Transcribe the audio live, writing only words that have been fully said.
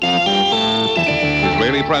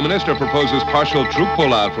Israeli Prime Minister proposes partial troop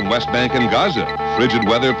pullout from West Bank and Gaza. Frigid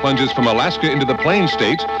weather plunges from Alaska into the Plain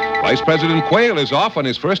States. Vice President Quayle is off on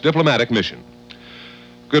his first diplomatic mission.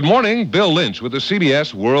 Good morning, Bill Lynch with the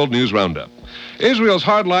CBS World News Roundup. Israel's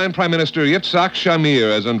hardline Prime Minister Yitzhak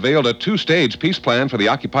Shamir has unveiled a two-stage peace plan for the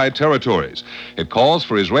occupied territories. It calls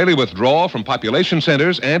for Israeli withdrawal from population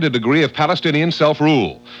centers and a degree of Palestinian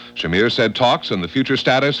self-rule. Shamir said talks on the future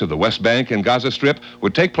status of the West Bank and Gaza Strip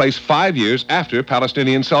would take place 5 years after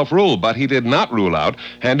Palestinian self-rule, but he did not rule out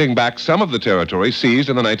handing back some of the territory seized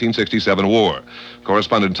in the 1967 war.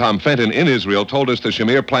 Correspondent Tom Fenton in Israel told us the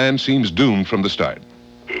Shamir plan seems doomed from the start.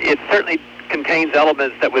 It certainly contains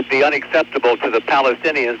elements that would be unacceptable to the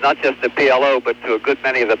Palestinians, not just the PLO, but to a good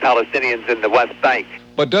many of the Palestinians in the West Bank.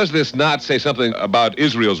 But does this not say something about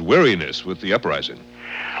Israel's weariness with the uprising?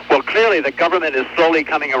 Well, clearly the government is slowly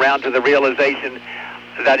coming around to the realization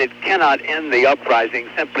that it cannot end the uprising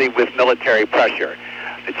simply with military pressure.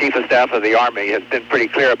 The Chief of Staff of the Army has been pretty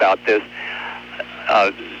clear about this.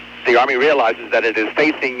 The Army realizes that it is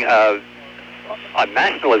facing a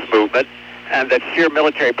nationalist movement and that sheer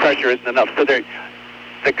military pressure isn't enough. So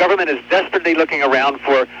the government is desperately looking around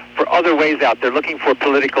for other ways out. They're looking for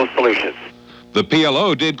political solutions. The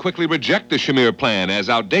PLO did quickly reject the Shamir plan as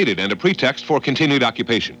outdated and a pretext for continued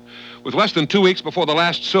occupation. With less than 2 weeks before the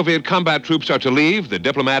last Soviet combat troops are to leave, the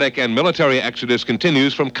diplomatic and military exodus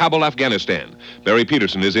continues from Kabul, Afghanistan. Barry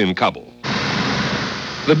Peterson is in Kabul.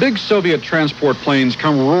 The big Soviet transport planes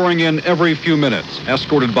come roaring in every few minutes,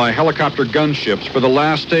 escorted by helicopter gunships for the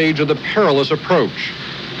last stage of the perilous approach.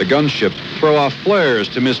 The gunships throw off flares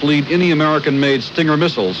to mislead any American-made Stinger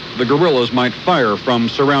missiles the guerrillas might fire from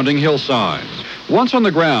surrounding hillsides. Once on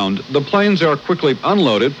the ground, the planes are quickly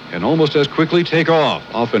unloaded and almost as quickly take off,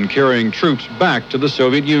 often carrying troops back to the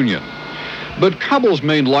Soviet Union. But Kabul's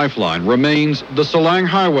main lifeline remains the Salang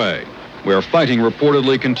Highway, where fighting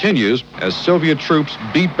reportedly continues as Soviet troops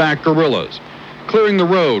beat back guerrillas, clearing the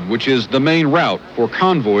road, which is the main route for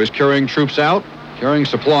convoys carrying troops out, carrying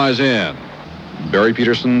supplies in. Barry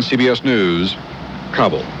Peterson, CBS News,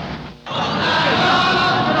 Kabul.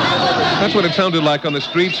 That's what it sounded like on the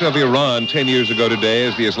streets of Iran 10 years ago today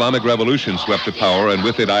as the Islamic Revolution swept to power, and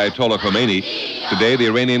with it Ayatollah Khomeini. Today, the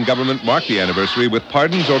Iranian government marked the anniversary with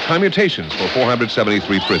pardons or commutations for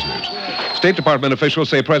 473 prisoners. State Department officials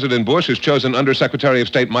say President Bush has chosen Undersecretary of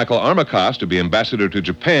State Michael Armacost to be ambassador to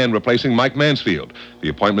Japan, replacing Mike Mansfield, the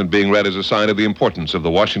appointment being read as a sign of the importance of the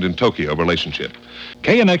Washington-Tokyo relationship.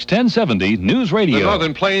 KMX 1070 News Radio. The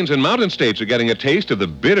northern plains and mountain states are getting a taste of the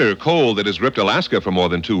bitter cold that has ripped Alaska for more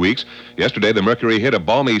than 2 weeks. Yesterday, the mercury hit a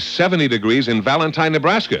balmy 70 degrees in Valentine,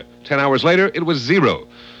 Nebraska. 10 hours later, it was 0.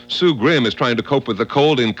 Sue Grimm is trying to cope with the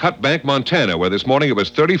cold in Cut Bank, Montana, where this morning it was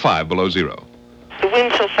 35 below zero. The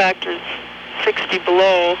wind chill factor is 60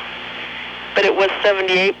 below, but it was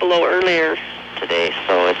 78 below earlier today,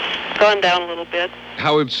 so it's gone down a little bit.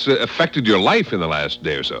 How it's affected your life in the last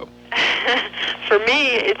day or so? For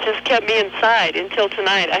me, it just kept me inside until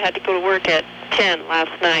tonight. I had to go to work at 10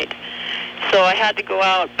 last night, so I had to go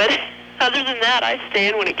out, but other than that, I stay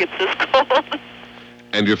in when it gets this cold.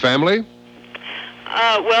 And your family?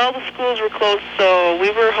 Well, the schools were closed, so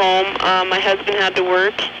we were home. My husband had to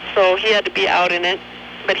work, so he had to be out in it,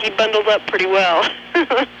 but he bundled up pretty well.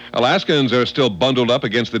 Alaskans are still bundled up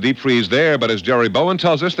against the deep freeze there, but as Jerry Bowen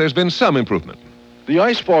tells us, there's been some improvement. The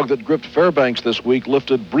ice fog that gripped Fairbanks this week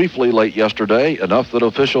lifted briefly late yesterday, enough that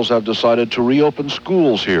officials have decided to reopen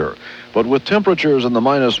schools here. But with temperatures in the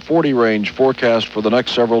minus 40 range forecast for the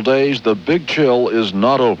next several days, the big chill is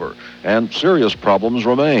not over, and serious problems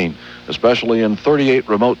remain, especially in 38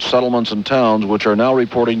 remote settlements and towns which are now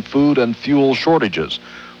reporting food and fuel shortages.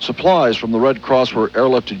 Supplies from the Red Cross were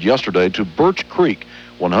airlifted yesterday to Birch Creek,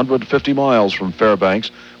 150 miles from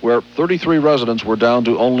Fairbanks, where 33 residents were down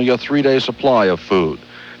to only a 3-day supply of food.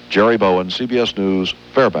 Jerry Bowen, CBS News,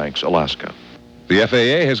 Fairbanks, Alaska. The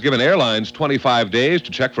FAA has given airlines 25 days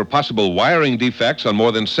to check for possible wiring defects on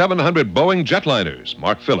more than 700 Boeing jetliners.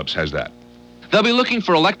 Mark Phillips has that. They'll be looking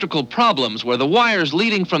for electrical problems where the wires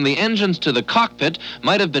leading from the engines to the cockpit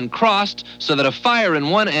might have been crossed so that a fire in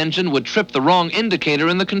one engine would trip the wrong indicator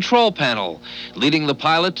in the control panel, leading the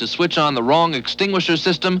pilot to switch on the wrong extinguisher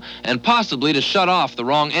system and possibly to shut off the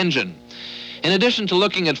wrong engine. In addition to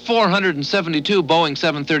looking at 472 Boeing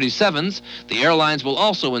 737s, the airlines will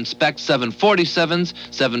also inspect 747s,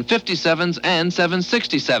 757s, and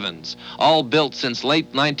 767s, all built since late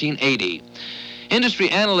 1980. Industry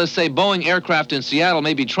analysts say Boeing Aircraft in Seattle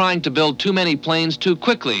may be trying to build too many planes too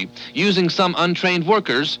quickly, using some untrained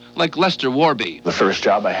workers like Lester Warby. The first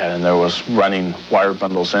job I had in there was running wire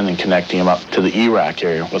bundles in and connecting them up to the E-rack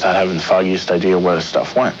area without having the foggiest idea where the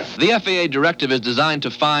stuff went. The FAA directive is designed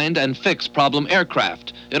to find and fix problem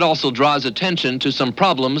aircraft. It also draws attention to some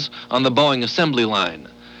problems on the Boeing assembly line.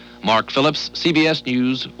 Mark Phillips, CBS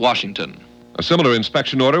News, Washington. A similar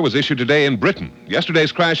inspection order was issued today in Britain.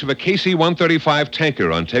 Yesterday's crash of a KC-135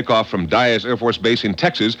 tanker on takeoff from Dyess Air Force Base in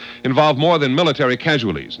Texas involved more than military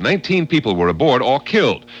casualties. 19 people were aboard, all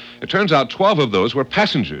killed. It turns out 12 of those were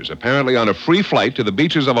passengers, apparently on a free flight to the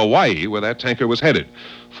beaches of Hawaii where that tanker was headed.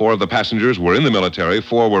 4 of the passengers were in the military,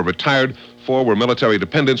 4 were retired, 4 were military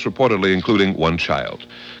dependents, reportedly including 1 child.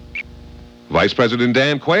 Vice President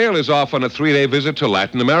Dan Quayle is off on a 3-day visit to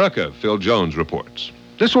Latin America. Phil Jones reports.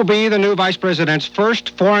 This will be the new vice president's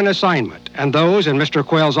first foreign assignment, and those in Mr.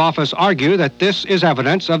 Quayle's office argue that this is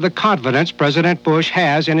evidence of the confidence President Bush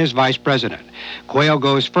has in his vice president. Quayle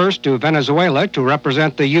goes first to Venezuela to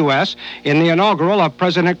represent the U.S. in the inaugural of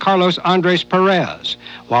President Carlos Andres Perez.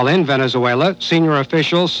 While in Venezuela, senior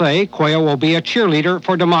officials say Quayle will be a cheerleader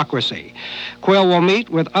for democracy. Quayle will meet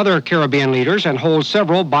with other Caribbean leaders and hold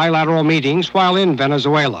several bilateral meetings while in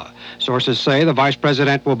Venezuela. Sources say the vice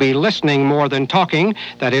president will be listening more than talking,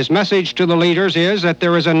 that his message to the leaders is that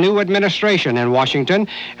there is a new administration in Washington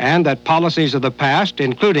and that policies of the past,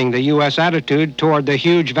 including the U.S. attitude toward the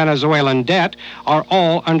huge Venezuelan debt, are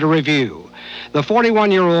all under review. The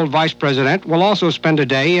 41-year-old vice president will also spend a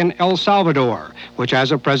day in El Salvador, which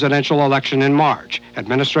has a presidential election in March.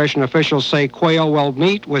 Administration officials say Quayle will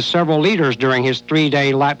meet with several leaders during his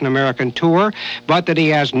 3-day Latin American tour, but that he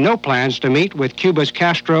has no plans to meet with Cuba's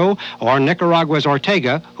Castro or Nicaragua's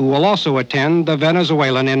Ortega, who will also attend the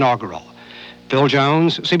Venezuelan inaugural. Phil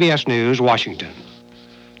Jones, CBS News, Washington.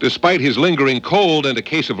 Despite his lingering cold and a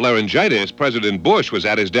case of laryngitis, President Bush was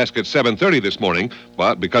at his desk at 7:30 this morning,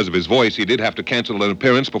 but because of his voice, he did have to cancel an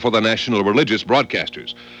appearance before the national religious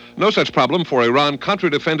broadcasters. No such problem for Iran-Contra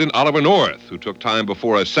defendant Oliver North, who took time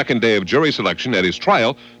before a second day of jury selection at his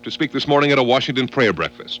trial to speak this morning at a Washington prayer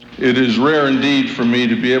breakfast. It is rare indeed for me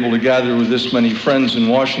to be able to gather with this many friends in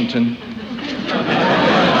Washington.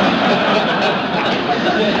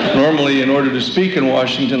 Normally, in order to speak in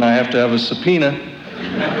Washington, I have to have a subpoena.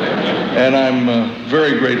 And I'm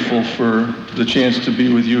very grateful for the chance to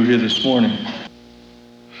be with you here this morning.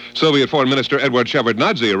 Soviet Foreign Minister Eduard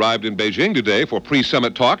Shevardnadze arrived in Beijing today for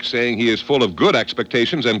pre-summit talks, saying he is full of good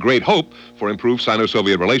expectations and great hope for improved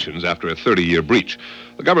Sino-Soviet relations after a 30-year breach.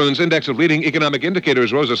 The government's index of leading economic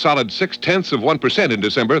indicators rose a solid 0.6% in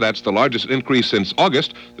December. That's the largest increase since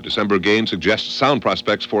August. The December gain suggests sound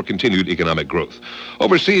prospects for continued economic growth.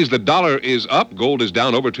 Overseas, the dollar is up. Gold is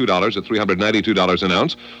down over $2 at $392 an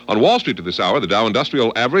ounce. On Wall Street at this hour, the Dow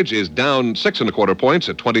Industrial Average is down 6.25 points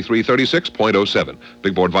at 2336.07.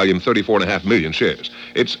 Big board volume 34.5 million shares.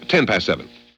 It's 7:10.